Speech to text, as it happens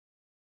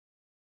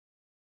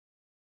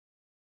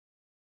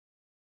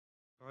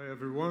Hi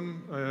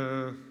everyone,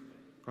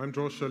 I'm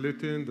Josh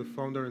Shalitin, the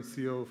founder and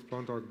CEO of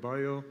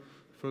PlantArcBio.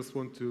 First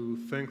want to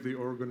thank the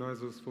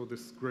organizers for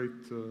this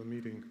great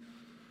meeting.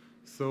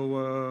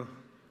 So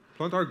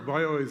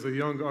PlantArcBio is a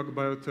young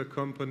agbiotech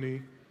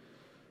company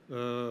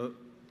that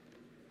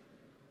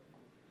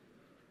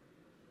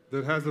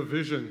has a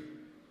vision,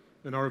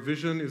 and our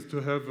vision is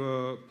to have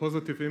a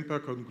positive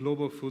impact on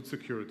global food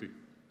security.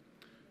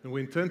 And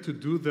we intend to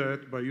do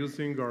that by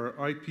using our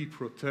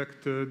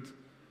IP-protected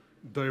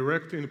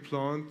direct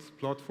in-plant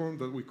platform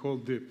that we call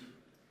DIP,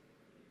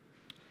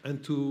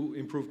 and to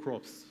improve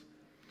crops.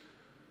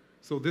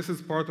 So this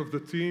is part of the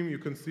team. You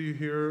can see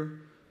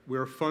here we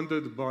are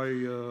funded by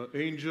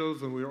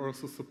angels, and we are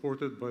also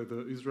supported by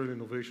the Israel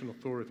Innovation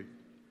Authority.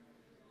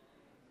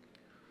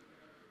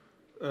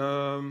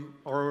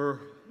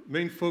 Our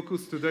main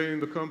focus today in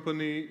the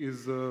company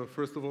is,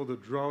 first of all, the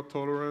drought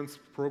tolerance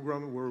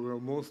program, where we're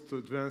most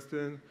advanced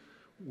in.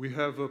 We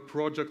have a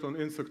project on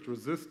insect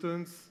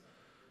resistance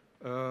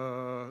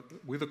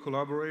with a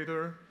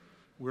collaborator.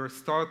 We're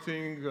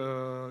starting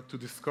to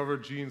discover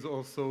genes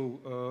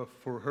also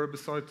for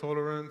herbicide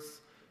tolerance,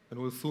 and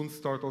we'll soon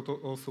start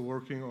also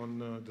working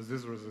on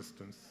disease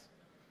resistance.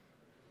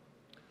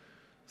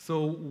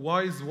 So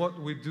why is what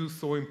we do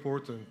so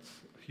important?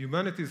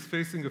 Humanity is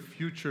facing a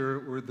future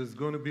where there's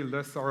going to be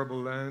less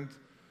arable land,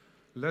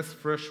 less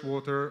fresh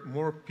water,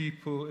 more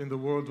people in the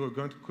world who are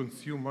going to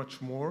consume much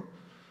more,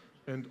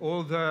 and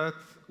all that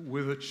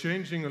with a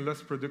changing and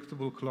less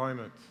predictable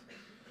climate.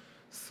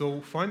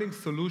 So finding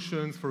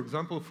solutions, for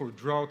example, for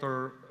drought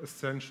are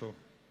essential.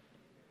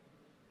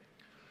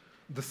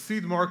 The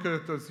seed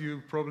market, as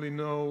you probably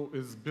know,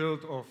 is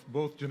built of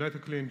both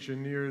genetically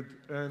engineered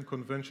and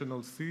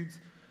conventional seeds,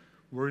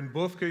 where in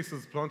both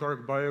cases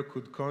PlantArcBio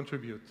could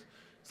contribute.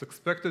 It's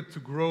expected to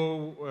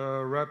grow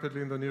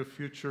rapidly in the near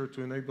future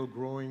to enable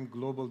growing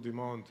global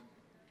demand.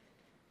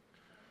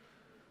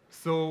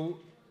 So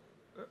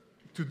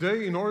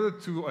today, in order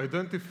to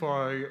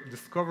identify,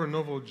 discover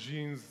novel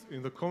genes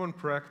in the common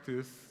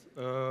practice,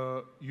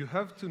 you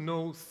have to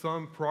know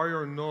some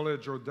prior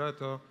knowledge or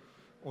data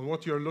on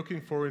what you're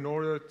looking for in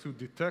order to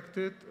detect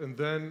it and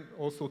then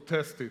also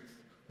test it.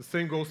 The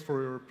same goes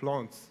for your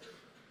plants.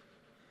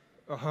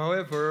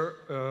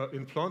 However,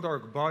 in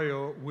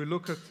PlantArcBio, we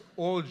look at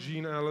all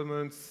gene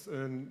elements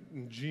and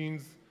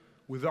genes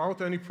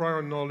without any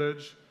prior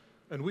knowledge,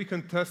 and we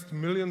can test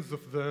millions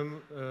of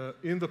them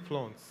in the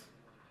plants.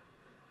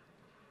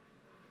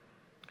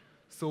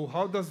 So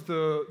how does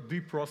the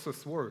DIP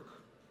process work?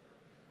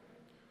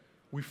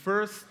 We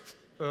first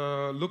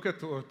look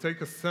at or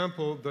take a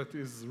sample that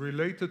is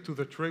related to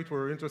the trait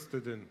we're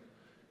interested in.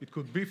 It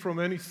could be from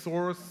any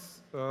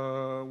source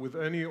with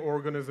any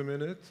organism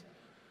in it.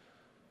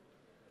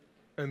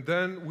 And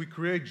then we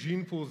create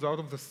gene pools out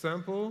of the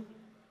sample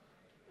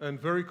and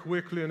very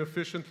quickly and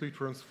efficiently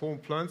transform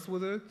plants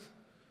with it.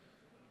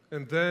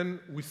 And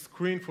then we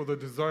screen for the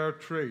desired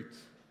trait.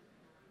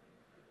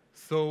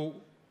 So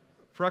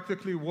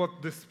practically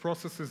what this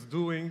process is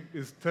doing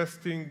is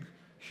testing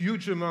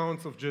huge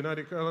amounts of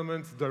genetic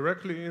elements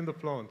directly in the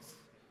plants.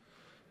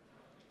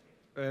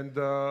 And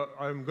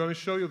I'm going to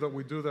show you that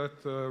we do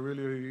that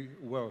really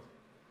well.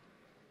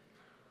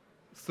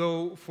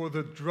 So for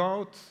the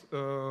drought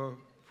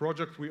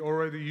project, we're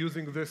already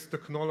using this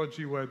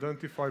technology. We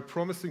identify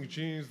promising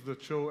genes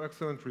that show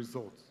excellent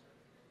results.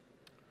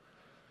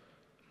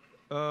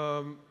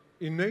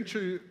 In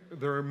nature,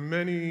 there are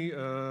many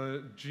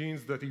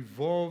genes that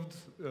evolved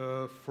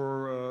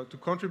to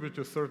contribute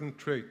to a certain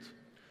trait.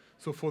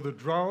 So for the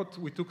drought,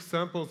 we took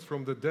samples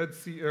from the Dead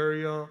Sea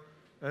area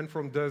and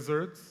from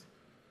deserts.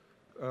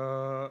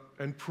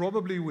 And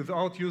probably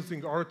without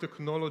using our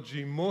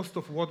technology, most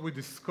of what we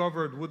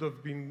discovered would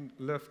have been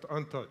left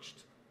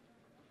untouched.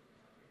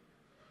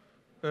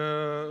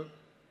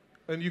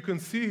 And you can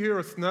see here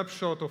a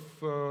snapshot of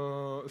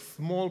a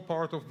small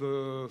part of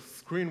the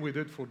screen we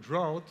did for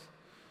drought.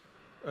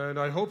 And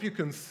I hope you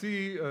can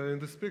see in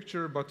this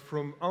picture, but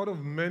from out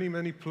of many,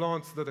 many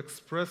plants that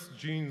express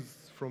genes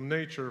from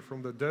nature,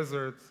 from the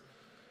deserts,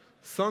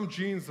 some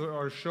genes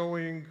are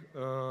showing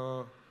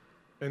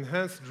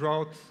enhanced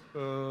drought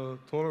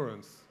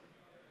tolerance.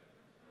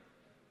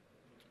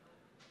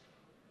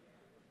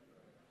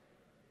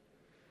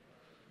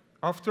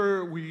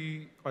 After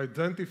we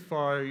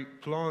identify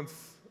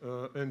plants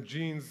and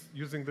genes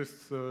using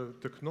this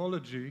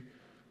technology,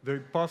 they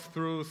pass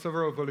through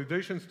several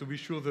validations to be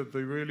sure that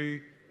they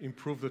really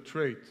improve the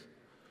trait.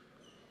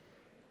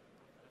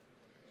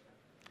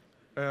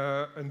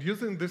 And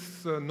using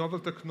this novel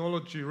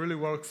technology really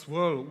works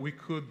well. We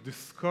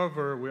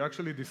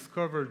actually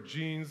discovered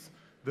genes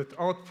that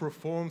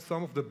outperform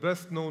some of the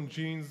best known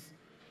genes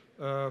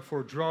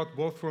for drought,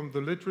 both from the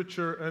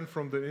literature and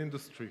from the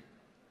industry.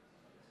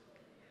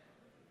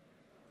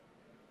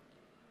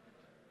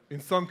 In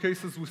some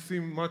cases, we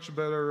see much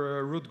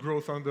better root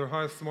growth under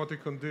high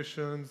osmotic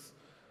conditions.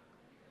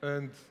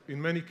 And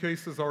in many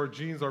cases, our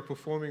genes are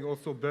performing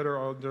also better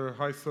under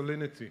high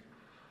salinity.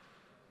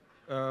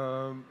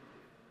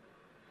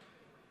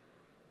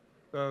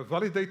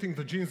 validating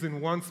the genes in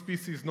one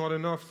species is not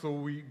enough, so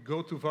we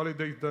go to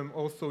validate them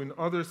also in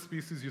other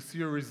species. You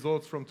see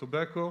results from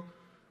tobacco,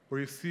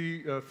 where you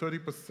see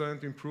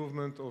 30%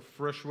 improvement of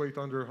fresh weight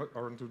under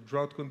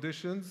drought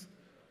conditions.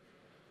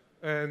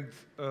 And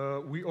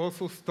we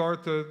also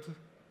started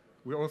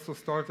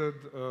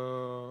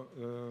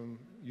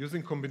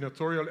using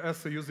combinatorial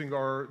assay using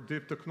our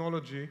deep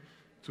technology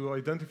to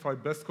identify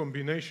best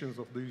combinations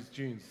of these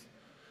genes.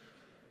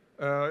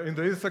 In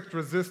the insect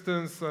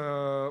resistance,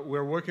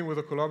 we're working with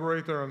a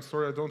collaborator. I'm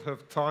sorry I don't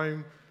have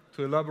time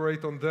to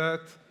elaborate on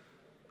that.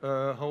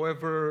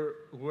 However,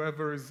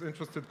 whoever is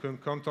interested can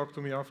come talk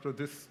to me after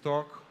this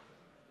talk.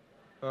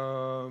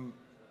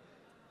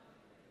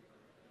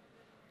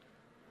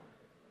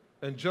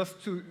 And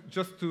just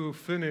to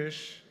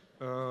finish,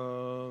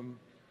 the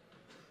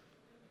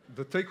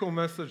take-home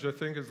message, I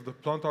think, is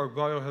that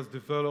PlantArcBio has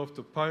developed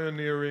a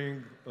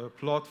pioneering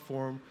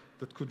platform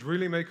that could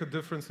really make a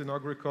difference in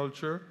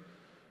agriculture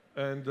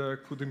and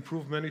could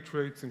improve many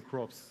traits in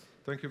crops.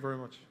 Thank you very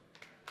much.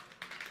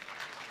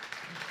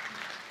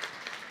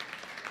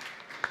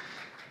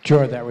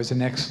 Sure, that was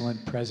an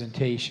excellent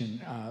presentation.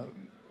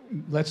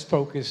 Let's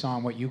focus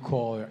on what you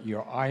call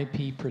your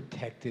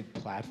IP-protected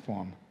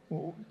platform.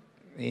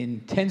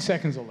 In 10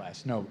 seconds or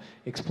less,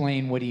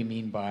 explain what do you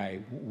mean by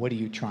what are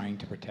you trying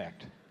to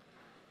protect?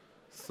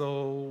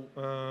 So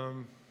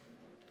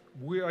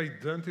we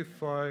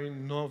identify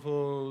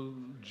novel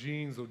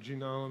genes or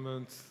gene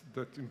elements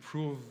that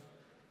improve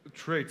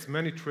traits,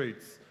 many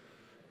traits.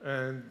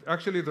 And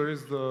actually there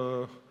is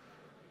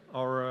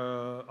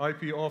our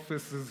IP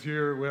office is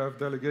here. We have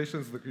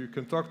delegations that you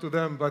can talk to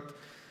them. But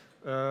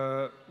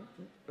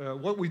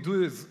what we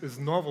do is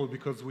novel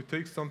because we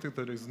take something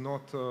that is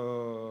not,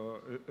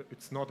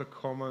 it's not a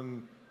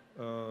common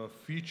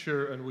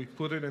feature, and we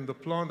put it in the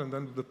plant, and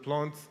then the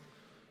plants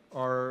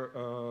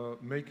are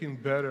making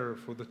better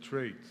for the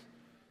trait.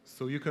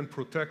 So you can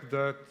protect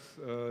that.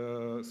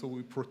 So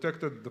we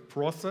protected the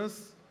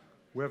process.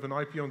 We have an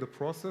IP on the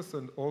process,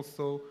 and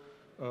also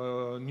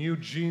new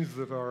genes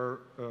that are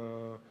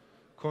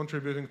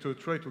contributing to a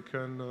trait we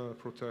can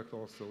protect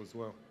also as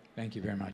well. Thank you very much.